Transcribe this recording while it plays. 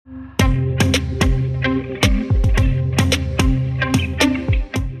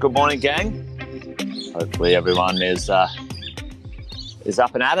Good morning, gang. Hopefully everyone is up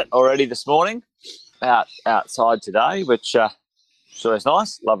and at it already this morning. Outside today, which sure is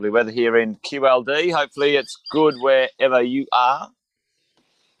nice. Lovely weather here in QLD. Hopefully it's good wherever you are.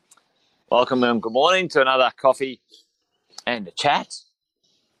 Welcome and good morning to another coffee and a chat.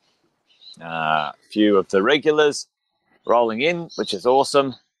 A few of the regulars rolling in, which is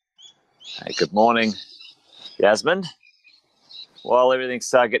awesome. Hey, good morning, Yasmin. While everything's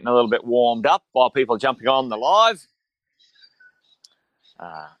getting a little bit warmed up, while people are jumping on the live,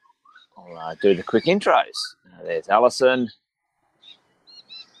 I'll do the quick intros. There's Alison.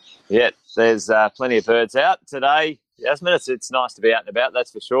 Yeah, there's plenty of birds out today. Yasmin, it's nice to be out and about, that's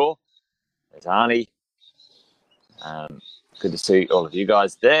for sure. There's Arnie. Good to see all of you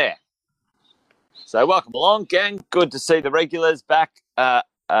guys there. So welcome along, gang. Good to see the regulars back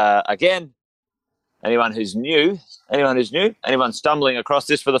again. Anyone who's new, anyone stumbling across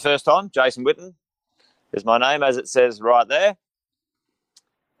this for the first time, Jason Witten is my name, as it says right there.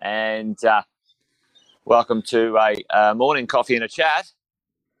 And welcome to a morning coffee and a chat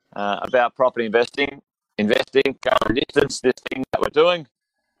about property investing, going distance. This thing that we're doing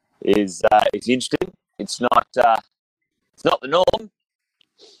is interesting. It's not the norm.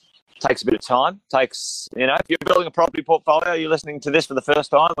 Takes a bit of time. If you're building a property portfolio, you're listening to this for the first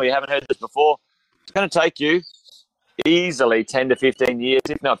time, or you haven't heard this before, it's going to take you easily 10 to 15 years,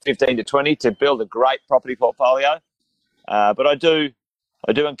 if not 15 to 20, to build a great property portfolio. But I do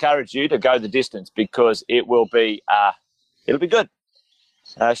encourage you to go the distance, because it'll be good.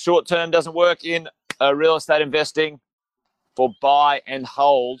 Short term doesn't work in real estate investing for buy and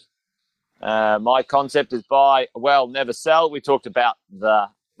hold. My concept is buy well, never sell. We talked about the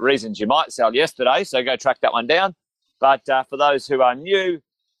reasons you might sell yesterday, so go track that one down. But for those who are new,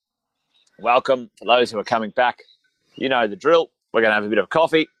 welcome. For those who are coming back, you know the drill. We're going to have a bit of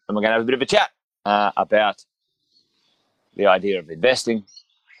coffee and we're going to have a bit of a chat about the idea of investing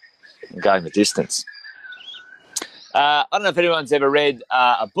and going the distance. I don't know if anyone's ever read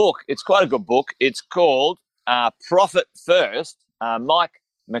a book. It's quite a good book. It's called Profit First, Mike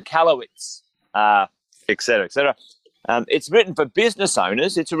Michalowicz, et cetera, et cetera. It's written for business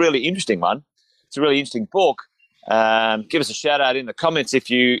owners. It's a really interesting one. It's a really interesting book. Give us a shout out in the comments if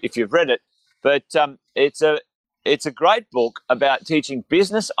you've read it. But it's a great book about teaching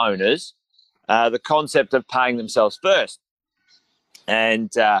business owners the concept of paying themselves first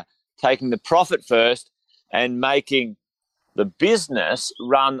and taking the profit first and making the business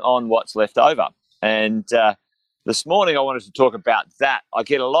run on what's left over. And this morning I wanted to talk about that. I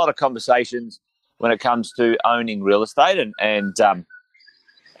get a lot of conversations when it comes to owning real estate and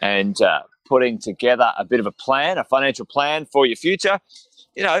putting together a bit of a financial plan for your future,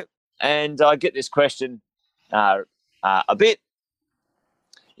 and I get this question a bit,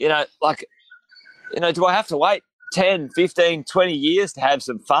 do I have to wait 10, 15, 20 years to have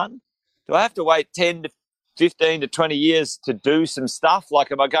some fun? Do I have to wait 10 to 15 to 20 years to do some stuff?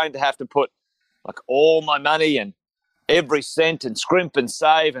 Like, am I going to have to put all my money and every cent and scrimp and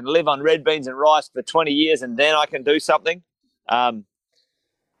save and live on red beans and rice for 20 years and then I can do something? Et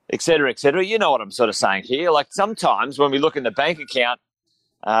cetera, et cetera. You know what I'm sort of saying here. Like, sometimes when we look in the bank account,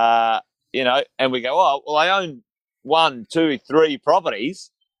 and we go, oh, well, I own 1, 2, 3 properties.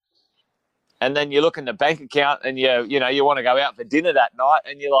 And then you look in the bank account and you want to go out for dinner that night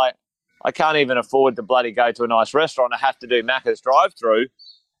and you're like, I can't even afford to bloody go to a nice restaurant. I have to do Macca's drive-through. It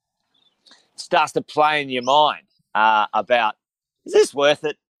starts to play in your mind about, is this worth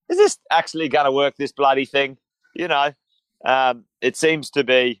it? Is this actually going to work, this bloody thing? It seems to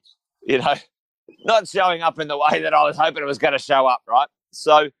be, not showing up in the way that I was hoping it was going to show up, right?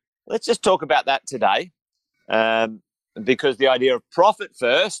 So let's just talk about that today, because the idea of profit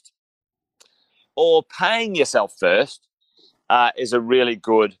first or paying yourself first is a really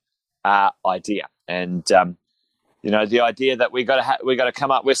good idea. And the idea that we got to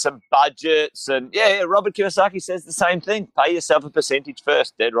come up with some budgets, and Robert Kiyosaki says the same thing. Pay yourself a percentage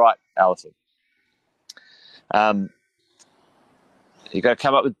first. Dead right, Alison. You got to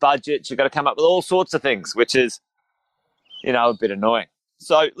come up with budgets. You got to come up with all sorts of things, which is, a bit annoying.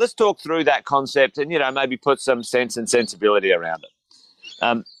 So let's talk through that concept and maybe put some sense and sensibility around it.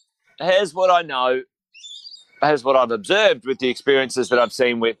 Here's what I know. Here's what I've observed with the experiences that I've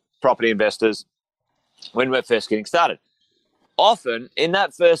seen with property investors when we're first getting started. Often, in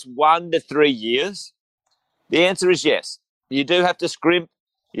that first 1 to 3 years, the answer is yes. You do have to scrimp.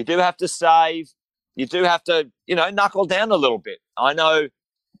 You do have to save. You do have to, knuckle down a little bit. I know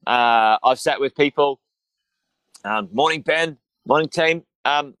I've sat with people. Morning, Ben. Morning, team.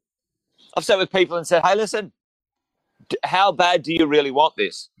 I've sat with people and said, hey, listen, How bad do you really want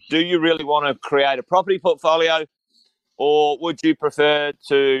this? Do you really want to create a property portfolio, or would you prefer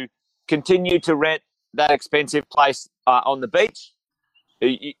to continue to rent that expensive place on the beach?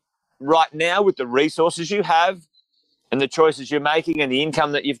 Right now, with the resources you have and the choices you're making and the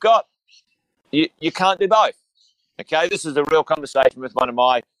income that you've got, you can't do both. Okay, this is a real conversation with one of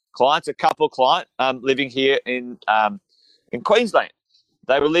my clients, a couple client living here in Queensland.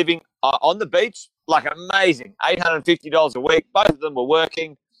 They were living on the beach, like amazing, $850 a week. Both of them were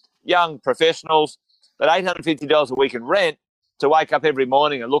working, young professionals, but $850 a week in rent to wake up every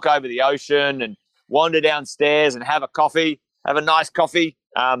morning and look over the ocean and wander downstairs and have a nice coffee.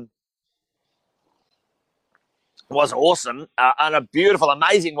 Was awesome and a beautiful,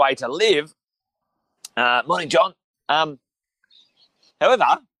 amazing way to live. Morning, John. However,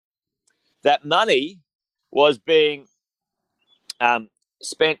 that money was being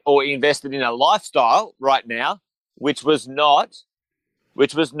spent or invested in a lifestyle right now, which was not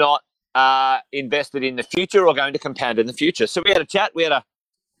invested in the future or going to compound in the future. So we had a chat. We had a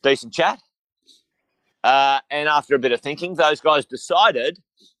decent chat. And after a bit of thinking, those guys decided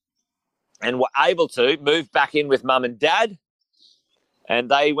and were able to move back in with mum and dad.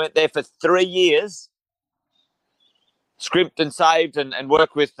 And they went there for 3 years, scrimped and saved and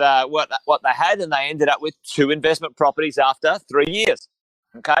worked with what they had, and they ended up with 2 investment properties after 3 years.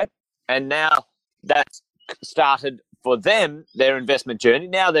 Okay? And now that's started for them, their investment journey.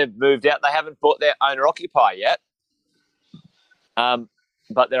 Now they've moved out. They haven't bought their owner-occupier yet,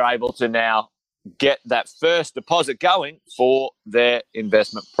 but they're able to now get that first deposit going for their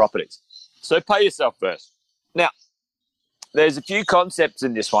investment properties. So pay yourself first. Now, there's a few concepts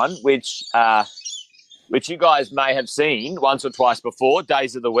in this one which you guys may have seen once or twice before,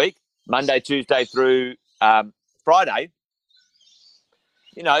 days of the week, Monday, Tuesday through Friday.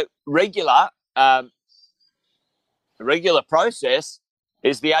 You know, regular process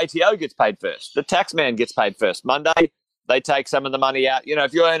is the ATO gets paid first. The tax man gets paid first. Monday, they take some of the money out. You know,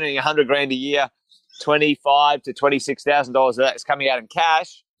 if you're earning $100,000 a year, $25,000 to $26,000 of that's coming out in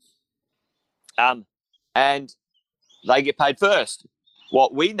cash, and they get paid first.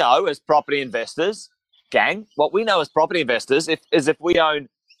 What we know as property investors, gang, is if we own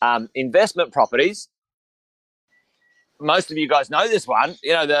investment properties, most of you guys know this one,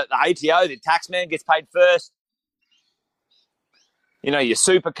 you know, the ATO, the tax man gets paid first. You know, your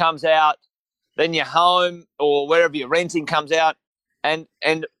super comes out, then your home or wherever you're renting comes out, and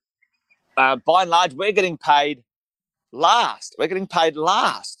by and large, we're getting paid last.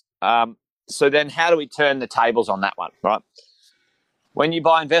 So then how do we turn the tables on that one, right? When you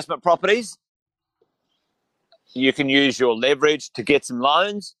buy investment properties, you can use your leverage to get some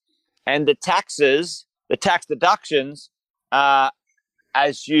loans, and the tax deductions,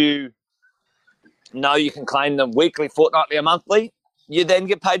 as you know, you can claim them weekly, fortnightly, or monthly. You then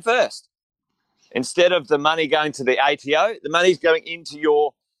get paid first. Instead of the money going to the ATO, the money's going into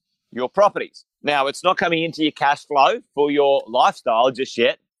your properties. Now, it's not coming into your cash flow for your lifestyle just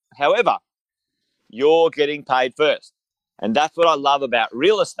yet. However, you're getting paid first. And that's what I love about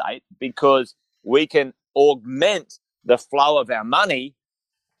real estate, because we can augment the flow of our money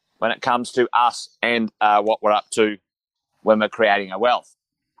when it comes to us and what we're up to when we're creating our wealth.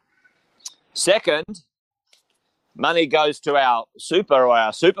 Second, money goes to our super or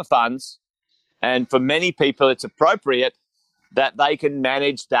our super funds. And for many people, it's appropriate that they can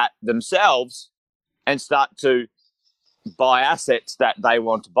manage that themselves and start to buy assets that they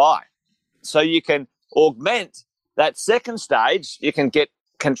want to buy. So you can augment that second stage. You can get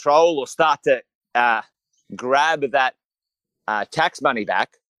control or start to grab that tax money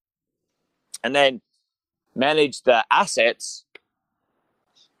back and then manage the assets.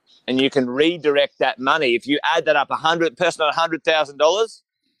 And you can redirect that money. If you add that up, $100,000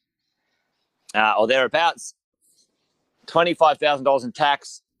 or thereabouts, $25,000 in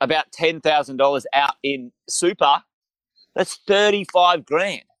tax, about $10,000 out in super, that's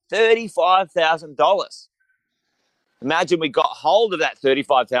 $35,000, $35,000. Imagine we got hold of that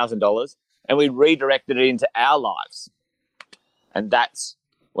 $35,000 and we redirected it into our lives. And that's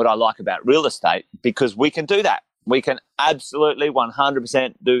what I like about real estate, because we can do that. We can absolutely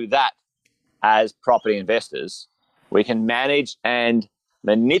 100% do that as property investors. We can manage and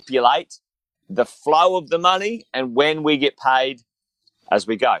manipulate the flow of the money and when we get paid as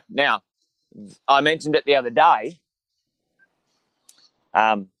we go. Now, I mentioned it the other day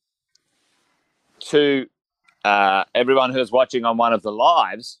to everyone who was watching on one of the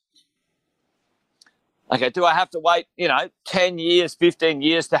lives. Okay, do I have to wait, 10 years, 15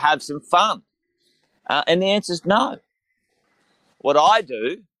 years to have some fun? And the answer is no. What I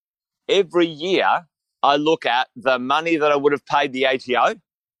do every year I look at the money that I would have paid the ATO,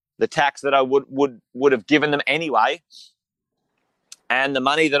 the tax that I would have given them anyway, and the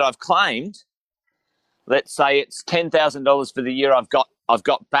money that I've claimed. Let's say it's $10,000 for the year I've got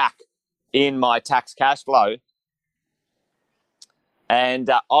back in my tax cash flow, and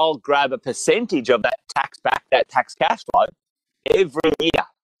I'll grab a percentage of that tax cash flow every year,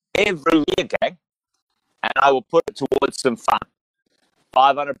 gang, and I will put it towards some fun.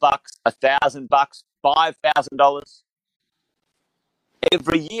 $500, $1,000, $5,000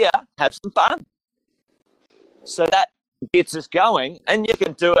 every year. Have some fun. So that gets us going, and you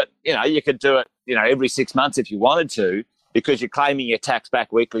can do it. You could do it. Every 6 months if you wanted to, because you're claiming your tax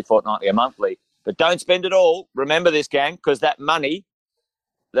back weekly, fortnightly, or monthly. But don't spend it all. Remember this, gang, because that money,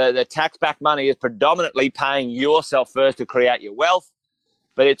 the tax back money, is predominantly paying yourself first to create your wealth.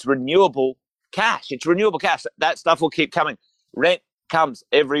 But it's renewable cash. It's renewable cash. That stuff will keep coming. Rent comes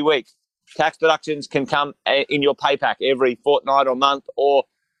every week. Tax deductions can come in your pay pack every fortnight or month or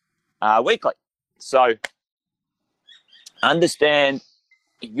weekly. So understand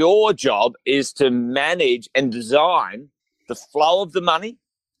your job is to manage and design the flow of the money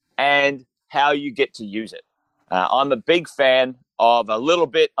and how you get to use it. I'm a big fan of a little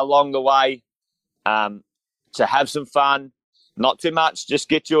bit along the way to have some fun, not too much, just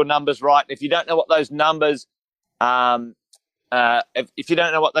get your numbers right. If you don't know what those numbers if you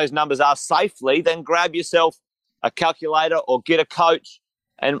don't know what those numbers are safely, then grab yourself a calculator or get a coach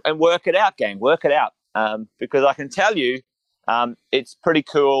and work it out, gang. Work it out. Because I can tell you, it's pretty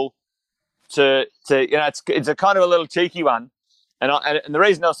cool to it's a kind of a little cheeky one. And the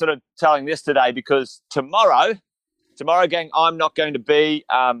reason I was sort of telling this today, because tomorrow, gang, I'm not going to be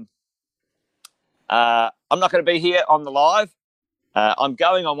here on the live. I'm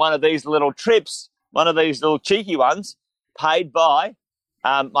going on one of these little trips, one of these little cheeky ones, paid by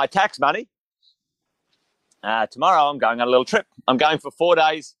my tax money. Tomorrow I'm going on a little trip. I'm going for 4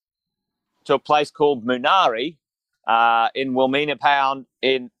 days to a place called Munari in Wilmina Pound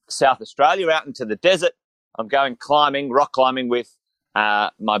in South Australia, out into the desert. I'm going rock climbing with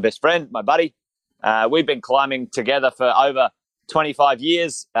my best friend, my buddy. We've been climbing together for over 25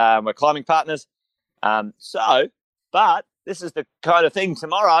 years. We're climbing partners. But this is the kind of thing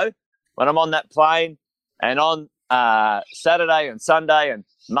tomorrow when I'm on that plane, and on Saturday and Sunday and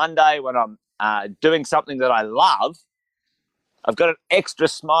Monday when I'm doing something that I love, I've got an extra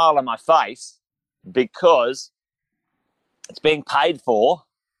smile on my face because it's being paid for,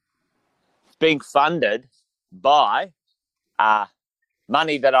 it's being funded by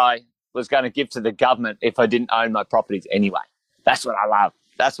money that I was going to give to the government if I didn't own my properties anyway. That's what I love.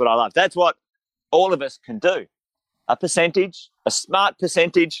 That's what all of us can do. A percentage, a smart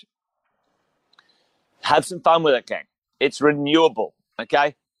percentage. Have some fun with it, gang. It's renewable,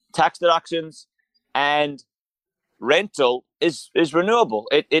 okay? Tax deductions and rental is renewable.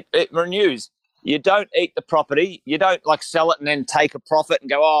 It renews. You don't eat the property. You don't sell it and then take a profit and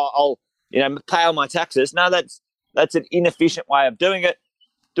go, I'll pay all my taxes. No, that's an inefficient way of doing it.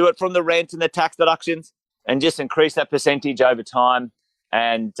 Do it from the rent and the tax deductions, and just increase that percentage over time,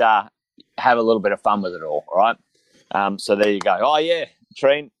 and have a little bit of fun with it all right? So there you go. Oh, yeah,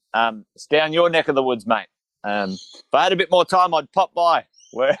 Treen, it's down your neck of the woods, mate. If I had a bit more time, I'd pop by.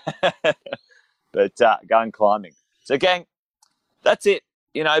 But going climbing. So, gang, that's it.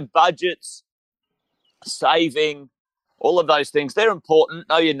 Budgets, saving, all of those things, they're important.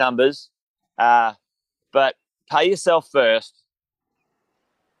 Know your numbers, but pay yourself first.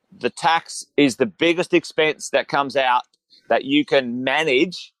 The tax is the biggest expense that comes out that you can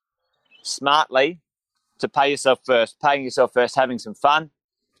manage smartly to pay yourself first. Paying yourself first, having some fun.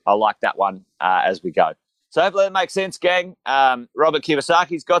 I like that one as we go. So hopefully that makes sense, gang. Robert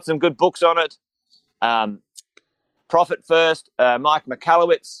Kiyosaki's got some good books on it. Profit First, Mike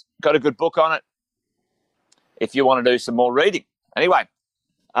Michalowicz got a good book on it if you want to do some more reading. Anyway,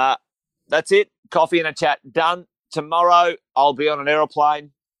 that's it. Coffee and a chat done. Tomorrow I'll be on an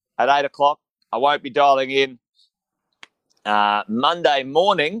aeroplane at 8 o'clock. I won't be dialing in. Monday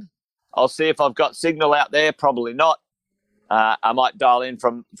morning, I'll see if I've got signal out there. Probably not. I might dial in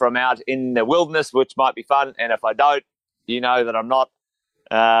from out in the wilderness, which might be fun. And if I don't, you know that I'm not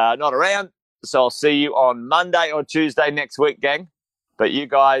around. So I'll see you on Monday or Tuesday next week, gang. But you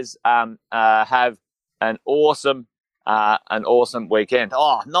guys have an awesome weekend.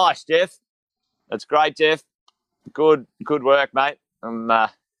 Oh, nice, Jeff. That's great, Jeff. Good work, mate.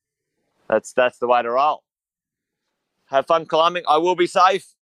 That's the way to roll. Have fun climbing. I will be safe.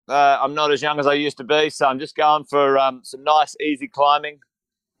 I'm not as young as I used to be, so I'm just going for some nice, easy climbing.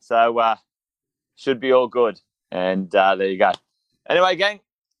 So should be all good. And there you go. Anyway, gang,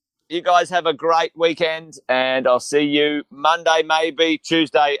 You guys have a great weekend, and I'll see you Monday, maybe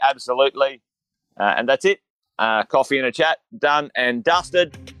Tuesday, absolutely. And that's it. Coffee and a chat, done and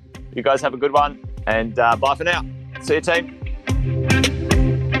dusted. You guys have a good one, and bye for now. See you, team.